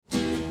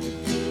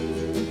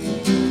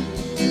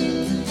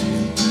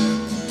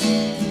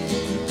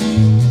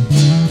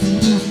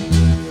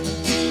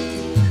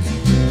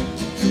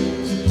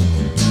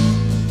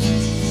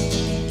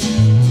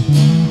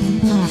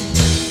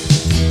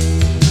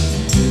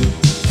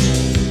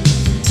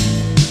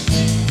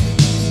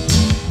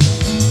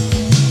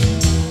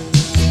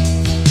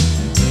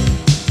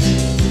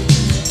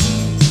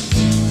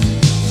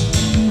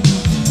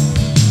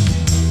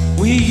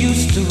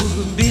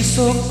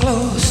so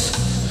close,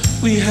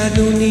 we had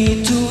no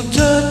need to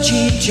touch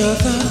each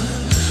other.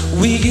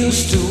 We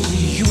used to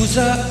use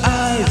our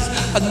eyes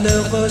and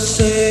never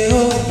say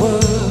a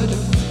word.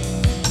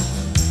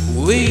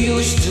 We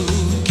used to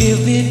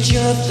give each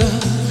other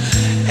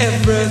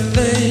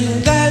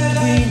everything that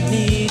we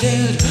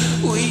needed.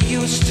 We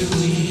used to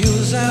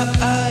use our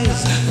eyes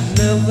and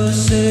never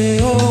say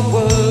a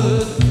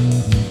word.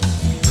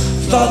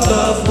 Thought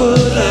love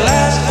would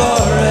last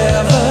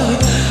forever.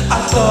 I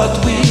thought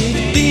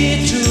we'd be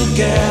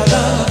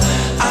together.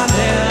 I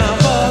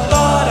never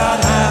thought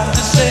I'd have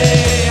to say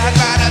I'd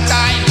rather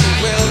die in the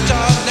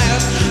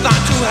wilderness than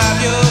to have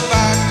you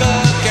back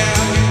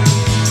again.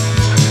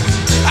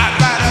 I'd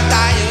rather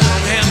die in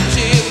an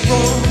empty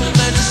room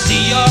than to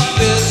see your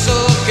face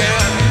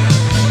again.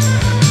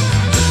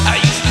 I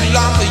used to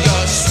long for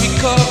your sweet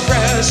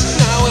caress,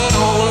 now it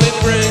only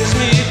brings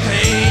me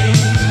pain.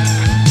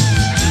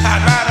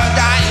 I'd rather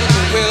die in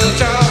the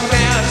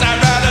wilderness, I'd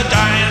rather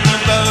die in the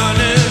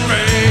burning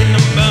rain,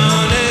 the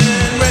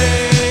burning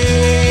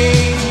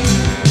rain.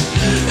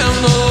 In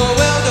the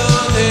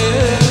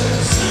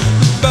wilderness,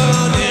 the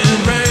burning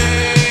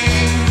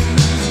rain.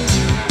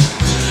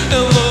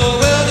 In the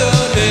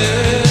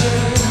wilderness.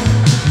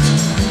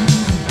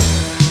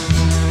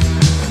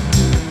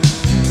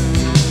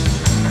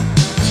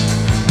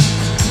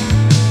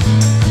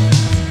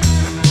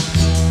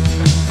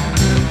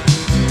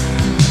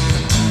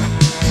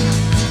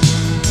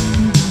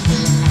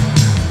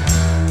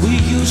 We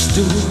used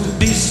to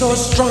be so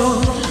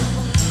strong.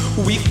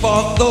 We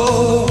fought the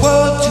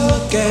world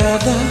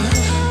together.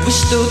 We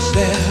stood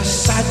there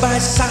side by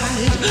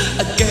side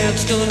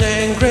against an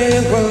angry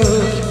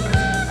world.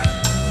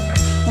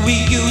 We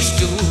used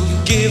to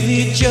give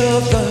each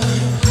other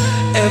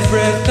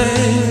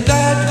everything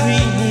that we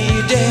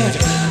needed.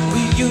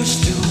 We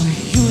used to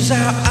use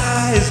our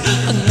eyes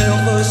and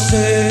never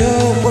say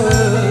a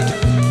word.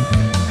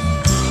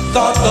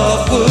 Thought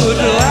love would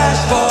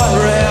last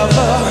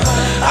forever.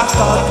 I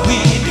thought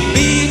we'd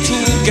be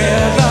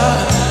together.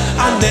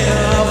 I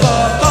never